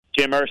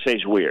Jim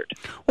Irsay's weird.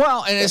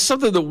 Well, and it's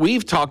something that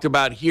we've talked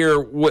about here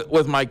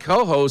with my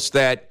co-host,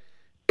 that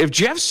if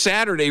Jeff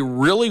Saturday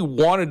really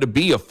wanted to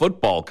be a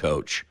football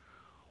coach,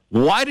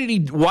 why didn't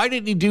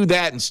he do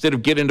that instead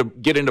of get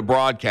into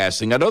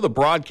broadcasting? I know the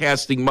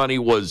broadcasting money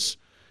was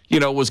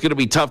going to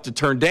be tough to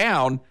turn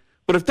down,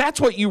 but if that's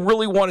what you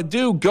really want to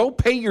do, go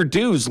pay your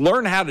dues,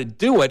 learn how to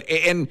do it.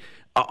 And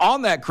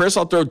on that, Chris,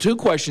 I'll throw two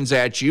questions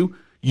at you.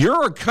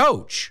 You're a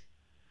coach.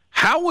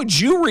 How would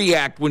you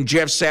react when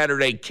Jeff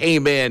Saturday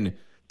came in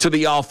to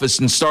the office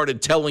and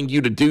started telling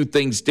you to do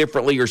things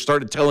differently, or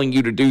started telling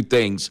you to do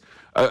things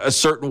a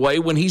certain way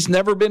when he's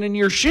never been in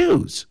your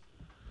shoes?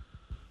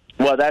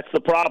 Well, that's the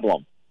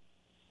problem.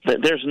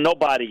 There's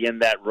nobody in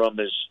that room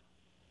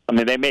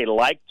they may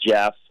like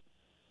Jeff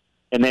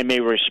and they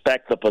may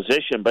respect the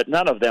position, but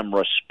none of them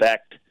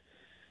respect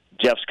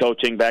Jeff's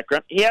coaching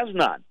background. He has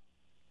none.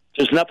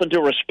 There's nothing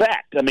to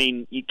respect. I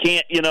mean, you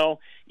can't, you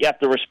have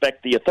to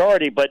respect the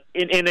authority, but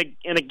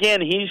and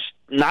again, he's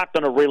not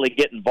going to really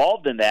get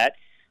involved in that.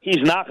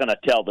 He's not going to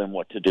tell them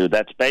what to do.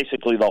 That's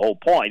basically the whole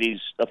point.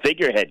 He's a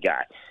figurehead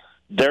guy.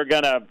 They're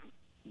going to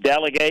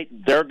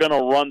delegate. They're going to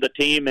run the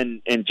team,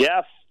 and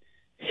Jeff,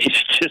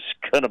 he's just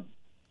going to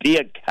be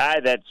a guy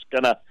that's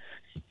going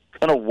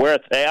to wear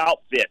the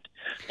outfit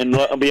and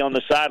be on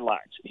the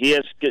sidelines. He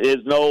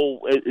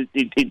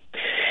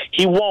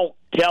won't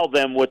tell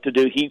them what to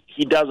do.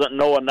 He doesn't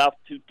know enough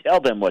to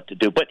tell them what to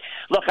do. But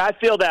look, I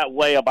feel that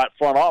way about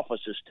front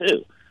offices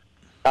too.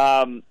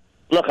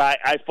 Look,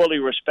 I fully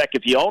respect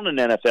if you own an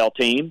NFL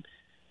team,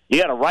 you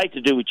got a right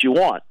to do what you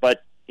want.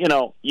 But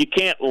you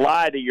can't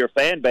lie to your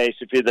fan base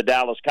if you're the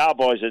Dallas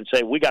Cowboys and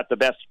say, we got the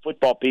best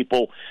football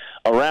people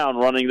around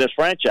running this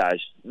franchise.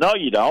 No,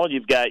 you don't.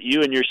 You've got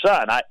you and your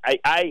son.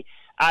 I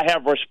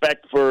have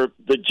respect for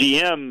the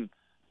GM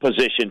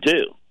position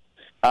too,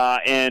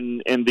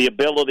 and the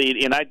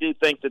ability. And I do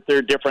think that there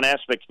are different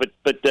aspects.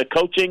 But the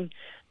coaching,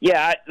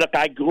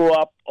 I grew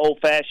up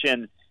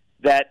old-fashioned.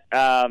 That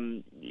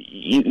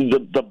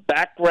the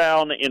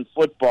background in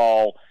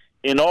football,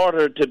 in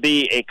order to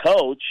be a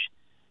coach,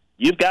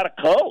 you've got to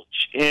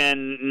coach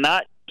and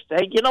not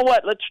say, you know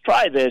what, let's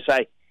try this.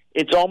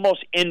 It's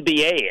almost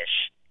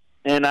NBA-ish.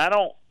 And I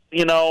don't,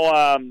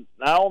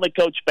 I only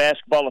coach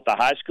basketball at the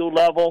high school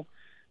level,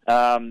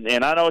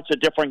 and I know it's a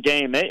different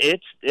game.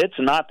 It's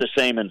not the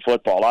same in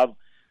football.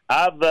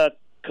 I've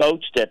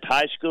coached at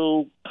high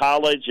school,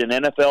 college, and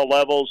NFL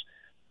levels.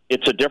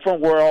 It's a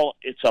different world.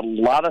 It's a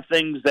lot of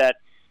things that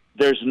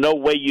there's no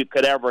way you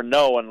could ever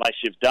know unless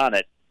you've done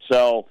it.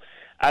 So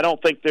I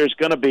don't think there's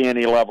going to be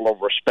any level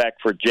of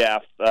respect for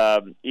Jeff,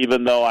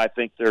 even though I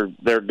think they're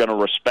going to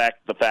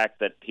respect the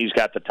fact that he's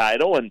got the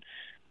title, and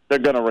they're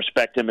going to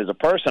respect him as a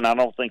person. I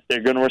don't think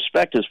they're going to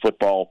respect his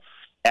football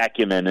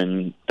acumen,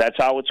 and that's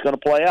how it's going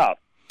to play out.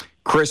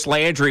 Chris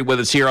Landry with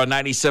us here on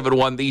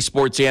 97.1 The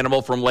Sports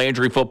Animal from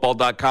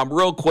LandryFootball.com.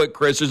 Real quick,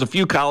 Chris, there's a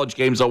few college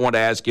games I want to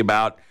ask you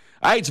about.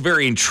 It's a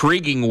very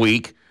intriguing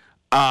week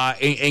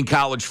in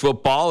college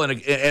football, and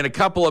a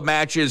couple of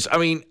matches. I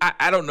mean,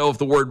 I don't know if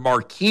the word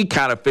marquee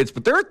kind of fits,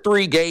 but there are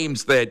three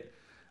games that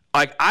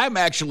I'm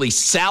actually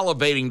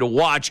salivating to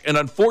watch, and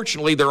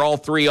unfortunately they're all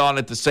three on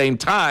at the same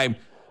time.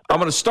 I'm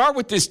going to start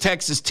with this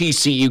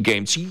Texas-TCU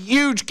game. It's a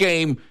huge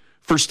game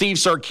for Steve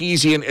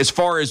Sarkisian as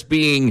far as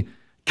being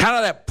kind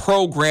of that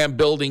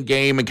program-building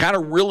game and kind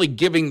of really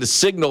giving the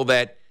signal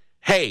that,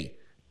 hey,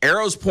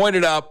 arrows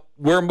pointed up,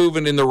 we're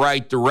moving in the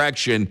right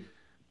direction.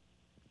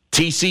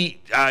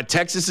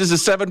 Texas is a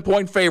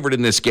 7-point favorite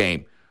in this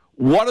game.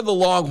 What do the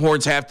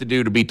Longhorns have to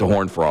do to beat the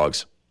Horned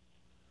Frogs?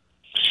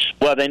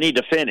 Well, they need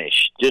to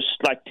finish. Just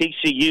like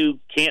TCU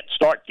can't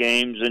start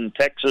games and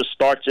Texas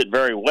starts it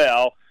very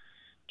well,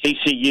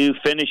 TCU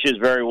finishes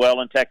very well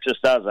and Texas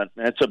doesn't.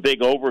 That's a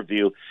big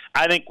overview.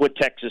 I think what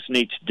Texas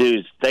needs to do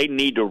is they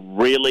need to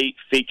really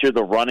feature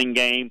the running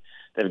game.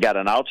 They've got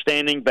an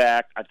outstanding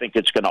back. I think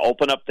it's going to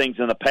open up things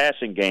in the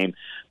passing game.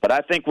 But I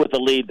think with the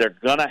lead, they're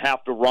going to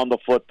have to run the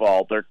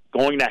football. They're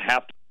going to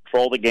have to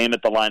control the game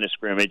at the line of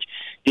scrimmage.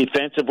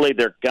 Defensively,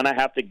 they're going to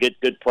have to get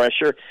good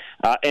pressure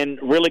and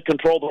really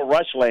control the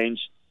rush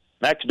lanes.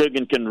 Max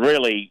Duggan can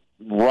really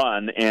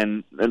run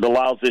and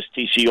allows this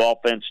TCU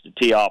offense to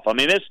tee off. I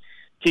mean, this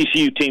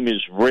TCU team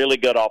is really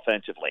good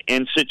offensively.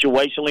 And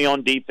situationally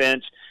on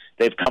defense,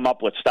 they've come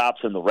up with stops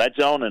in the red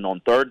zone and on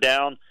third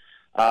down.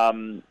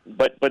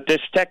 But this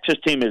Texas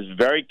team is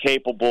very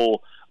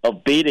capable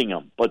of beating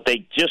them, but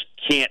they just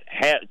can't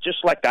have, just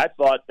like I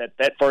thought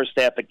that first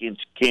half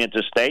against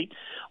Kansas State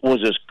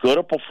was as good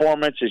a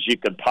performance as you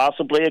could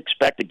possibly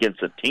expect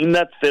against a team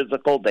that's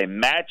physical. They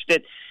matched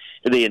it.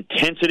 The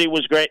intensity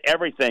was great,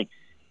 everything.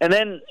 And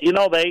then,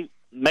 they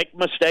make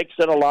mistakes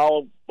that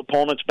allow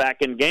opponents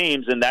back in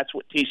games, and that's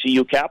what TCU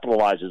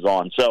capitalizes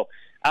on. So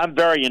I'm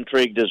very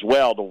intrigued as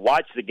well to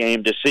watch the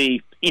game to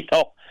see,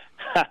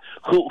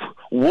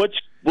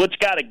 what's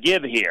got to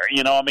give here.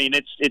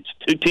 It's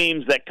two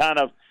teams that kind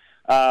of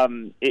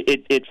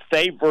it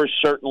favors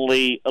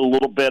certainly a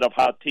little bit of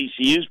how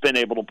TCU's been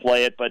able to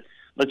play it, but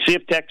let's see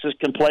if Texas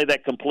can play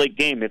that complete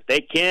game. If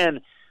they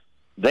can,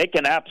 they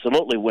can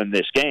absolutely win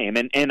this game.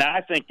 And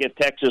I think if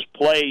Texas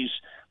plays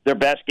their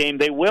best game,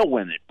 they will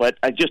win it. But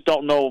I just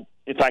don't know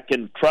if I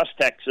can trust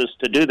Texas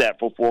to do that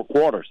for 4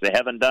 quarters. They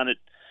haven't done it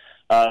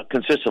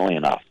consistently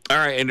enough. All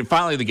right, and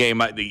finally the game.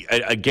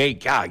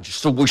 God, I just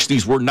so wish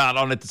these were not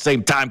on at the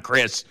same time,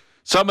 Chris.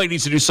 Somebody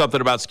needs to do something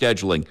about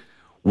scheduling.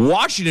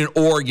 Washington,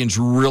 Oregon's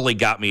really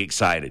got me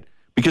excited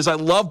because I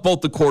love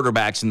both the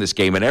quarterbacks in this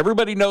game, and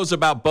everybody knows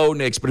about Bo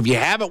Nix, but if you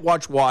haven't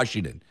watched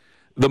Washington,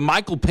 the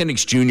Michael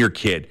Penix Jr.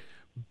 kid,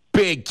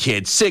 big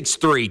kid,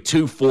 6'3",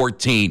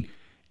 214,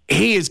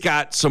 he has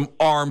got some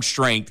arm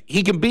strength.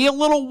 He can be a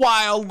little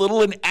wild,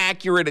 little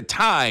inaccurate at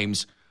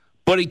times,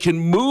 but he can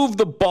move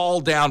the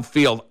ball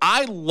downfield.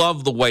 I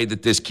love the way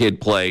that this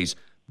kid plays.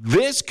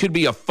 This could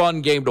be a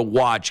fun game to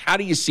watch. How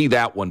do you see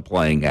that one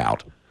playing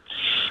out?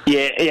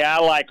 Yeah,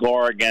 I like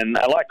Oregon.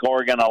 I like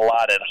Oregon a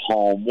lot at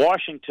home.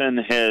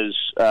 Washington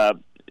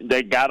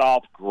they got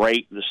off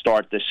great to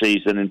start the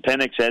season, and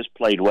Penix has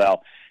played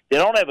well. They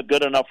don't have a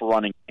good enough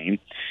running game,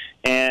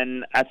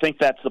 and I think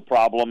that's the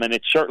problem, and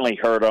it certainly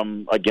hurt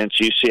them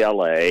against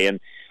UCLA. And,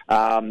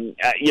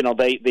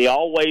 they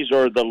always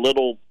are the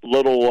little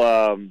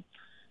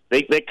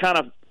they kind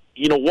of,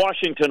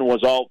 Washington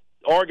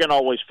Oregon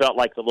always felt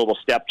like the little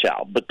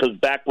stepchild because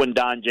back when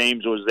Don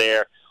James was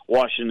there,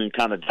 Washington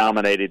kind of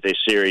dominated this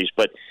series.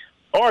 But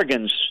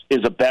Oregon is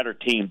a better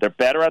team. They're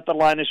better at the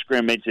line of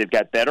scrimmage. They've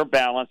got better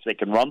balance. They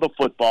can run the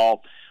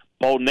football.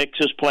 Bo Nix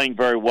is playing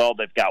very well.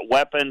 They've got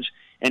weapons.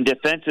 And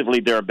defensively,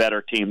 they're a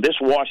better team. This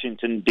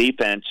Washington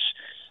defense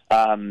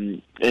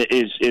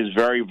is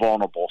very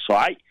vulnerable. So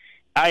I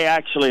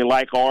actually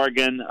like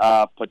Oregon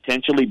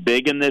potentially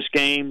big in this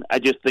game. I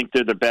just think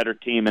they're the better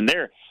team, and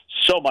they're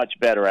so much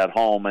better at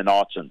home in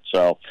Austin.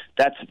 So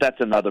that's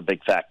another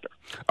big factor.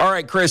 All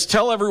right, Chris,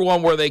 tell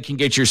everyone where they can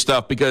get your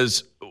stuff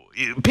because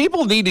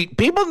people need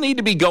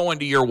to be going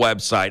to your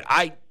website.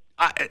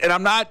 And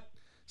I'm not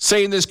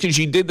saying this because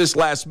you did this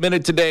last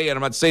minute today, and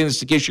I'm not saying this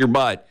to kiss your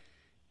butt.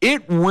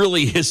 It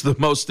really is the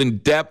most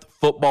in-depth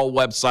football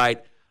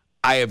website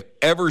I have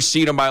ever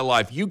seen in my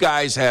life. You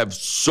guys have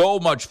so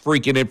much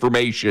freaking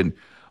information.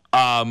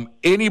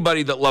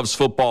 Anybody that loves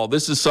football,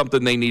 this is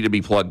something they need to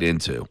be plugged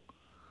into.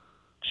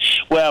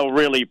 Well,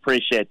 really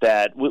appreciate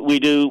that. We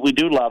do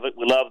love it.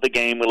 We love the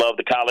game. We love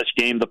the college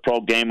game, the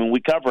pro game, and we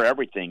cover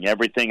everything.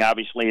 Everything,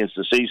 obviously, as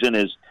the season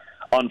is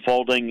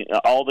unfolding,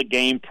 all the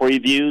game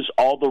previews,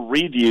 all the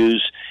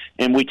reviews,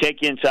 and we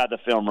take you inside the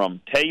film room,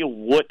 tell you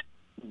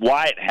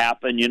why it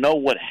happened. You know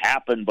what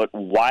happened, but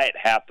why it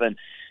happened.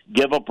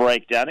 Give a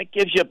breakdown. It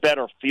gives you a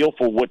better feel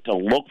for what to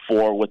look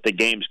for with the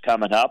games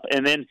coming up,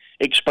 and then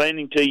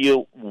explaining to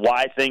you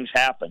why things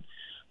happen.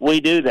 We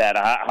do that.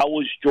 How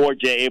was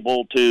Georgia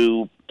able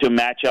to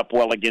match up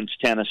well against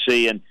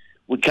Tennessee? And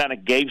we kind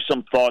of gave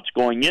some thoughts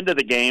going into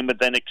the game, but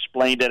then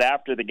explained it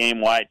after the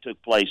game why it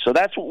took place. So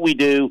that's what we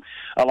do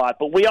a lot.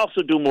 But we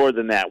also do more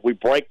than that. We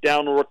break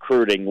down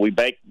recruiting. We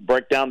break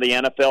down the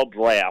NFL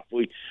draft.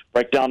 We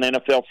break down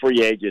NFL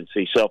free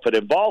agency. So if it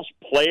involves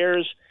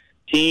players,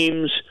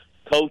 teams,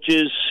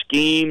 coaches,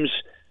 schemes,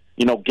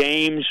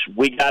 games,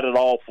 we got it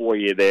all for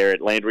you there at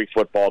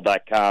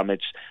LandryFootball.com.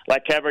 It's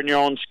like having your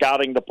own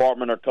scouting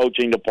department or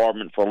coaching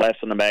department for less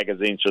than a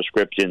magazine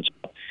subscription.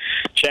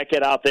 Check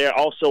it out there.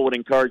 Also would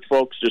encourage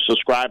folks to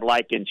subscribe,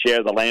 like, and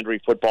share the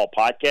Landry Football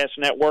Podcast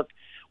Network.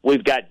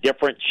 We've got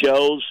different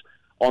shows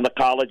on the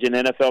college and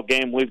NFL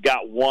game. We've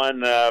got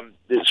one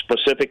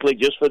specifically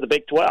just for the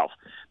Big 12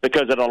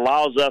 because it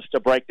allows us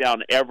to break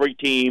down every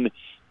team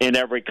in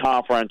every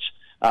conference.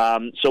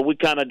 So we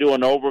kind of do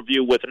an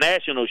overview with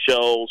national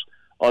shows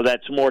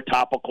that's more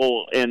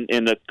topical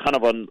in a kind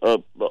of an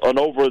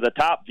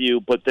over-the-top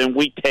view, but then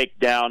we take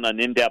down an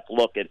in-depth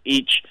look at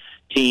each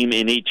team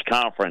in each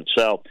conference.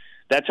 So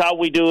that's how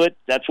we do it.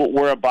 That's what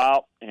we're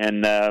about.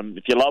 And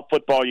if you love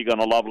football, you're going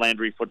to love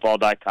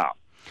LandryFootball.com.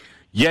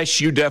 Yes,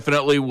 you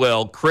definitely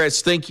will.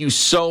 Chris, thank you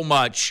so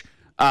much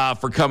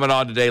for coming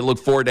on today. Look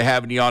forward to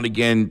having you on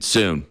again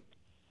soon.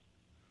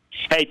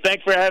 Hey,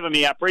 thanks for having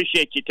me. I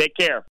appreciate you. Take care.